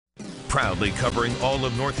proudly covering all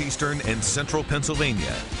of northeastern and central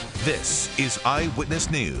Pennsylvania. This is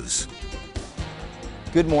Eyewitness News.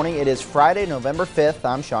 Good morning. It is Friday, November 5th.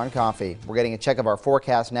 I'm Sean Coffey. We're getting a check of our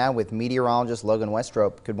forecast now with meteorologist Logan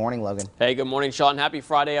Westrop. Good morning, Logan. Hey, good morning, Sean. Happy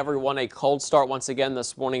Friday, everyone. A cold start once again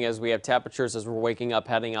this morning as we have temperatures as we're waking up,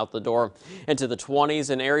 heading out the door into the 20s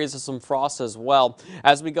and areas of some frost as well.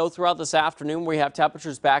 As we go throughout this afternoon, we have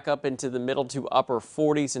temperatures back up into the middle to upper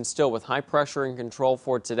 40s and still with high pressure in control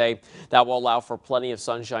for today. That will allow for plenty of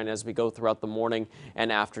sunshine as we go throughout the morning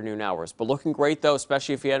and afternoon hours. But looking great, though,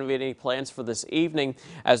 especially if you have any plans for this evening,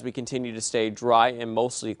 as we continue to stay dry and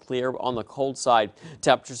mostly clear on the cold side.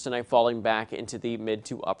 Temperatures tonight falling back into the mid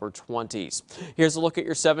to upper 20s. Here's a look at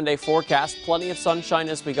your 7-day forecast. Plenty of sunshine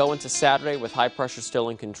as we go into Saturday with high pressure still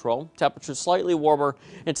in control. Temperatures slightly warmer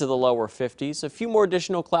into the lower 50s. A few more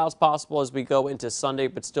additional clouds possible as we go into Sunday,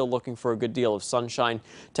 but still looking for a good deal of sunshine.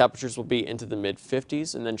 Temperatures will be into the mid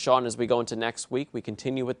 50s. And then, Sean, as we go into next week, we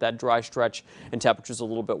continue with that dry stretch and temperatures a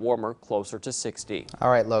little bit warmer, closer to 60. All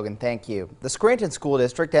right, Logan, thank you. The Scranton School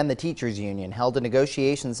District and the Teachers Union held a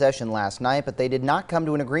negotiation session last night, but they did not come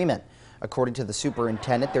to an agreement. According to the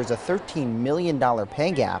superintendent, there's a $13 million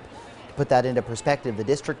pay gap. To put that into perspective, the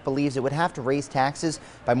district believes it would have to raise taxes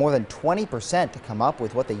by more than 20% to come up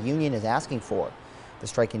with what the union is asking for. The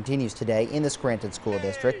strike continues today in the Scranton School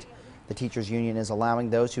District. The Teachers Union is allowing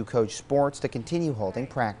those who coach sports to continue holding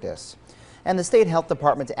practice. And the State Health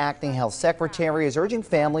Department's acting health secretary is urging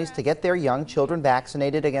families to get their young children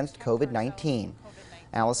vaccinated against COVID-19.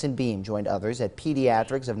 Allison Beam joined others at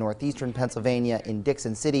Pediatrics of Northeastern Pennsylvania in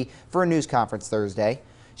Dixon City for a news conference Thursday.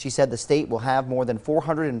 She said the state will have more than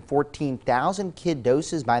 414,000 kid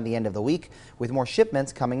doses by the end of the week, with more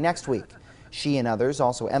shipments coming next week. She and others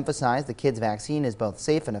also emphasized the kids' vaccine is both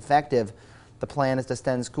safe and effective. The plan is to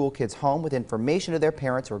send school kids home with information to their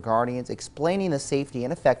parents or guardians explaining the safety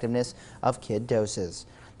and effectiveness of kid doses.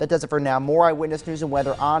 That does it for now. More Eyewitness news and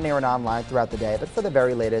weather on air and online throughout the day. But for the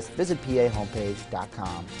very latest, visit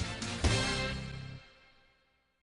PAHomepage.com.